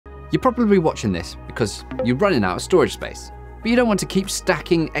You're probably watching this because you're running out of storage space. But you don't want to keep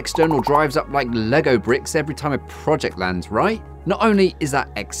stacking external drives up like Lego bricks every time a project lands, right? Not only is that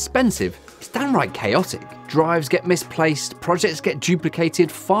expensive, it's downright chaotic. Drives get misplaced, projects get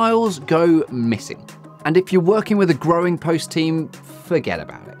duplicated, files go missing. And if you're working with a growing post team, forget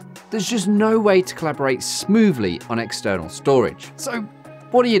about it. There's just no way to collaborate smoothly on external storage. So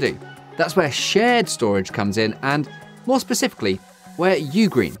what do? That's where shared storage comes in, and more specifically, where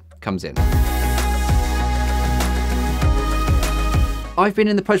UGREEN comes in. I've been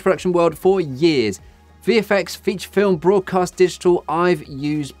in the post-production world for years. VFX, feature film, broadcast, digital, I've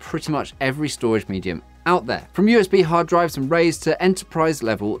used pretty much every storage medium out there, from USB hard drives and RAIDs to enterprise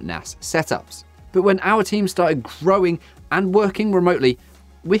level NAS setups. But when our team started growing and working remotely,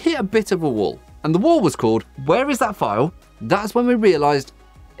 we hit a bit of a wall. And the wall was called, where is that file? That's when we realized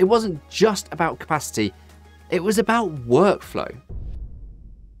it wasn't just about capacity, it was about workflow.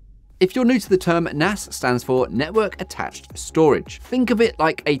 If you're new to the term, NAS stands for Network Attached Storage. Think of it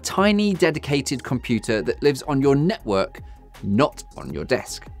like a tiny dedicated computer that lives on your network, not on your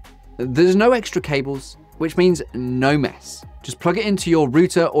desk. There's no extra cables, which means no mess. Just plug it into your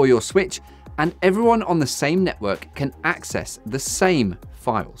router or your switch, and everyone on the same network can access the same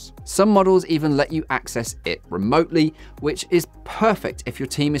files. Some models even let you access it remotely, which is perfect if your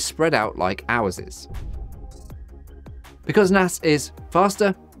team is spread out like ours is. Because NAS is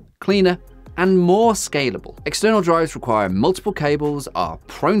faster, cleaner, and more scalable. External drives require multiple cables, are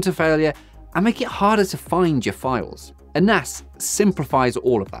prone to failure, and make it harder to find your files. A NAS simplifies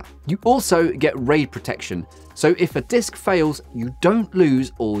all of that. You also get RAID protection, so if a disk fails, you don't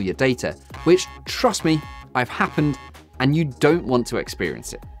lose all your data, which, trust me, I've happened, and you don't want to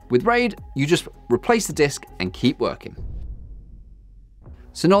experience it. With RAID, you just replace the disk and keep working.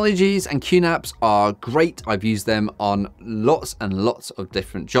 Synologies and QNAPs are great. I've used them on lots and lots of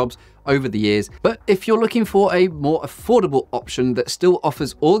different jobs over the years. But if you're looking for a more affordable option that still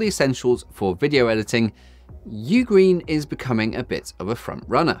offers all the essentials for video editing, UGREEN is becoming a bit of a front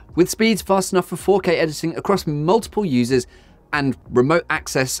runner. With speeds fast enough for 4K editing across multiple users and remote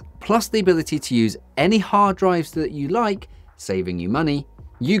access, plus the ability to use any hard drives that you like, saving you money,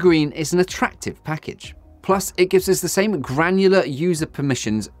 UGREEN is an attractive package. Plus, it gives us the same granular user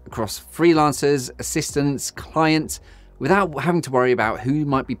permissions across freelancers, assistants, clients, without having to worry about who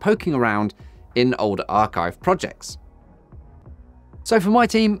might be poking around in older archive projects. So for my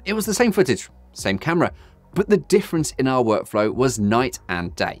team, it was the same footage, same camera, but the difference in our workflow was night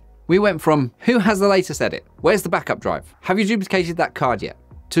and day. We went from, who has the latest edit? Where's the backup drive? Have you duplicated that card yet?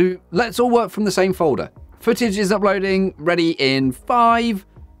 To, let's all work from the same folder. Footage is uploading, ready in 5,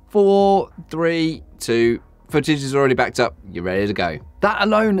 4, 3, 2, footage is already backed up, you're ready to go. That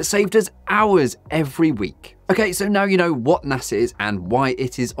alone saved us hours every week. Okay, so now you know what NAS is and why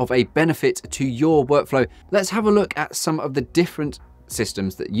it is of a benefit to your workflow. Let's have a look at some of the different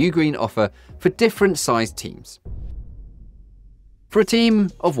systems that UGREEN offer for different sized teams. For a team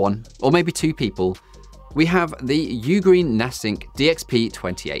of 1 or maybe 2 people, we have the UGREEN NASync DXP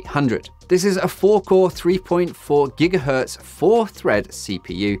 2800. This is a 4-core, 3.4 GHz, 4-thread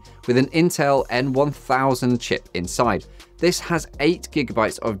CPU with an Intel N1000 chip inside. This has 8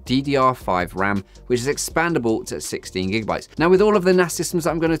 GB of DDR5 RAM, which is expandable to 16 GB. Now, with all of the NAS systems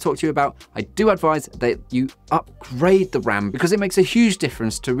that I'm going to talk to you about, I do advise that you upgrade the RAM because it makes a huge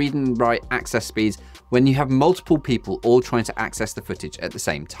difference to read and write access speeds when you have multiple people all trying to access the footage at the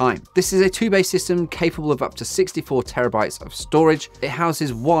same time. This is a 2-bay system capable of up to 64 terabytes of storage. It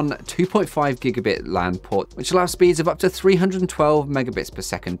houses one 2.5 gigabit LAN port, which allows speeds of up to 312 megabits per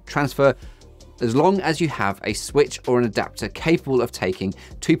second transfer, as long as you have a switch or an adapter capable of taking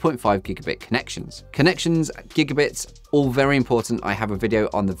 2.5 gigabit connections. Connections, gigabits, all very important. I have a video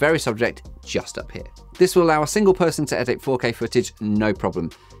on the very subject just up here. This will allow a single person to edit 4K footage, no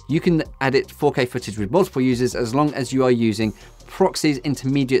problem. You can edit 4K footage with multiple users as long as you are using proxies,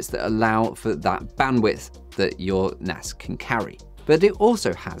 intermediates that allow for that bandwidth that your NAS can carry. But it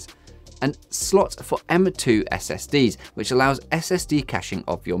also has a slot for M.2 SSDs, which allows SSD caching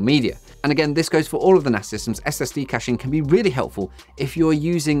of your media. And again, this goes for all of the NAS systems. SSD caching can be really helpful if you're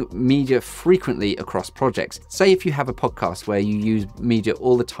using media frequently across projects. Say if you have a podcast where you use media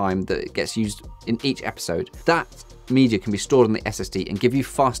all the time that gets used in each episode, that media can be stored on the SSD and give you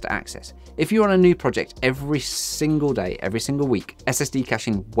faster access. If you're on a new project every single day, every single week, SSD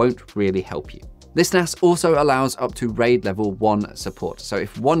caching won't really help you. This NAS also allows up to RAID level 1 support. So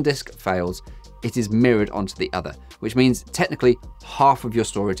if one disk fails, it is mirrored onto the other, which means technically half of your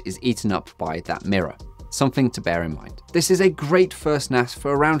storage is eaten up by that mirror. Something to bear in mind. This is a great first NAS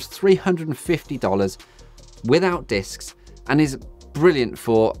for around $350 without disks and is brilliant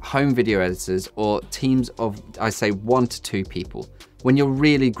for home video editors or teams of, I say, 1 to 2 people when you're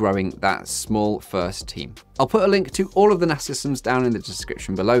really growing that small first team. I'll put a link to all of the NAS systems down in the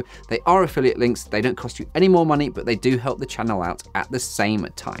description below. They are affiliate links. They don't cost you any more money, but they do help the channel out at the same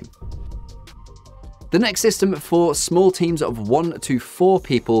time. The next system for small teams of 1 to 4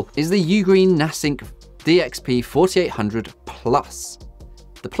 people is the UGREEN NAS DXP 4800 Plus.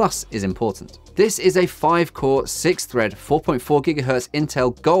 The Plus is important. This is a 5-core, 6-thread, 4.4 GHz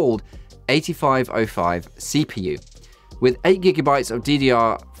Intel Gold 8505 CPU with 8 GB of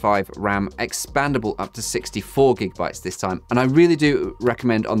DDR5 RAM, expandable up to 64 GB this time. And I really do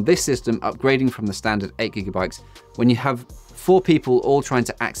recommend on this system upgrading from the standard 8 GB. When you have 4 people all trying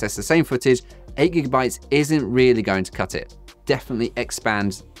to access the same footage, 8 GB isn't really going to cut it. Definitely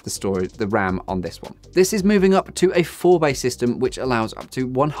expand the storage, the RAM on this one. This is moving up to a 4-bay system, which allows up to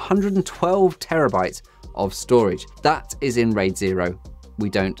 112 terabytes of storage. That is in RAID 0. We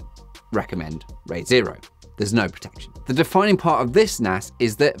don't recommend RAID 0. There's no protection. The defining part of this NAS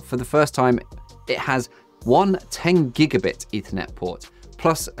is that for the first time, it has one 10 gigabit Ethernet port,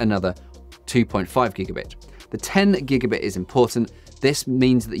 plus another 2.5 gigabit. The 10 gigabit is important. This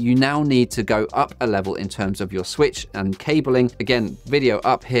means that you now need to go up a level in terms of your switch and cabling. Again, video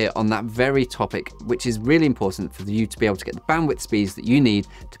up here on that very topic, which is really important for you to be able to get the bandwidth speeds that you need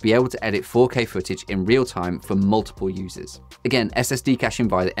to be able to edit 4K footage in real time for multiple users. Again, SSD caching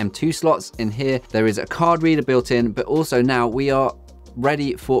via the M2 slots in here. There is a card reader built in, but also now we are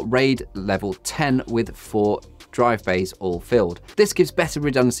ready for RAID level 10 with 4 drive bays all filled. This gives better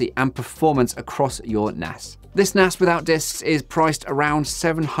redundancy and performance across your NAS. This NAS without disks is priced around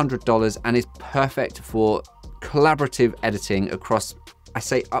 $700 and is perfect for collaborative editing across, I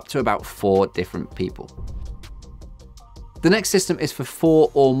say, up to about 4 different people. The next system is for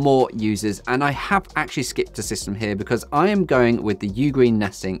 4 or more users, and I have actually skipped a system here because I am going with the UGREEN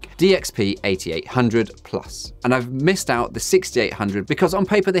NAS DXP 8800 Plus. And I've missed out the 6800 because on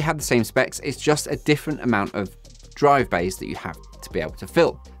paper they have the same specs, it's just a different amount of drive bays that you have to be able to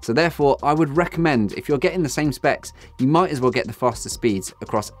fill. So therefore, I would recommend, if you're getting the same specs, you might as well get the faster speeds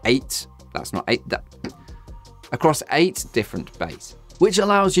across 8 different bays, which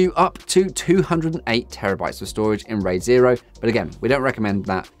allows you up to 208 terabytes of storage in RAID 0. But again, we don't recommend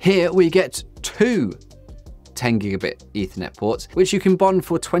that. Here we get 2 10 gigabit Ethernet ports, which you can bond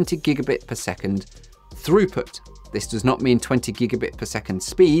for 20 gigabit per second throughput. This does not mean 20 gigabit per second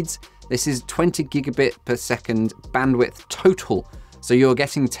speeds. This is 20 gigabit per second bandwidth total. So you're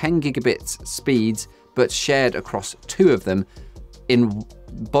getting 10 gigabits speeds, but shared across 2 of them in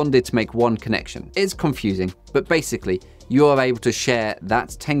bonded to make one connection. It's confusing, but basically you are able to share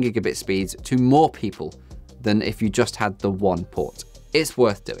that 10 gigabit speeds to more people than if you just had the one port. It's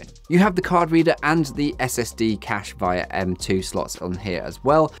worth doing. You have the card reader and the SSD cache via M2 slots on here as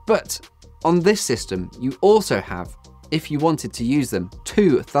well, but on this system, you also have, if you wanted to use them,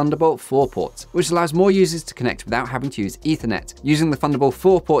 2 Thunderbolt 4 ports, which allows more users to connect without having to use Ethernet. Using the Thunderbolt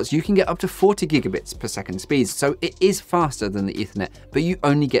 4 ports, you can get up to 40 gigabits per second speeds, so it is faster than the Ethernet, but you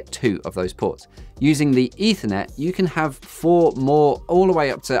only get 2 of those ports. Using the Ethernet, you can have 4 more, all the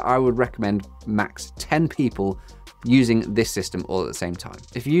way up to, I would recommend, max 10 people using this system all at the same time.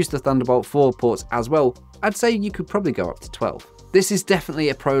 If you use the Thunderbolt 4 ports as well, I'd say you could probably go up to 12. This is definitely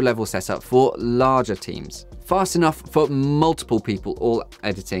a pro level setup for larger teams. Fast enough for multiple people all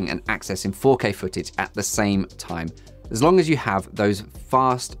editing and accessing 4K footage at the same time. As long as you have those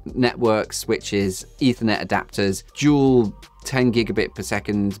fast network switches, Ethernet adapters, dual 10 gigabit per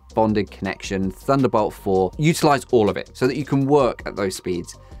second bonded connection, Thunderbolt 4, utilize all of it so that you can work at those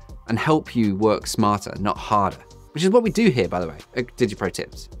speeds and help you work smarter, not harder. Which is what we do here, by the way, at DigiPro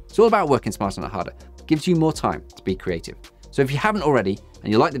Tips. It's all about working smarter, not harder. It gives you more time to be creative. So if you haven't already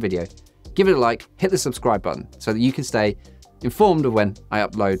and you like the video, give it a like, hit the subscribe button so that you can stay informed of when I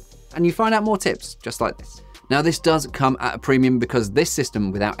upload and you find out more tips just like this. Now this does come at a premium because this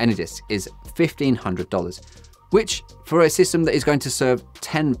system without any discs is $1,500, which for a system that is going to serve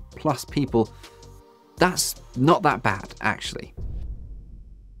 10 plus people, that's not that bad actually.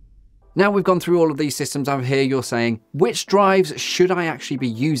 Now we've gone through all of these systems over here, you're saying, which drives should I actually be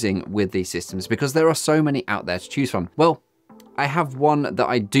using with these systems? Because there are so many out there to choose from. Well, I have one that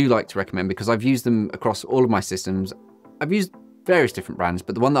I do like to recommend because I've used them across all of my systems. I've used various different brands,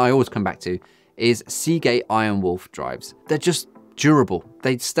 but the one that I always come back to is Seagate Iron Wolf drives. They're just durable.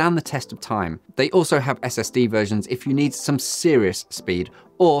 They stand the test of time. They also have SSD versions if you need some serious speed,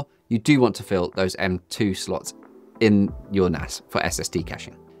 or you do want to fill those M2 slots in your NAS for SSD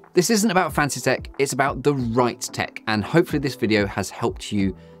caching. This isn't about fancy tech, it's about the right tech, and hopefully this video has helped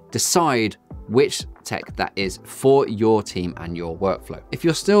you decide which tech that is for your team and your workflow. If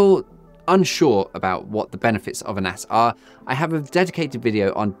you're still unsure about what the benefits of a NAS are, I have a dedicated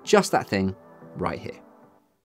video on just that thing right here.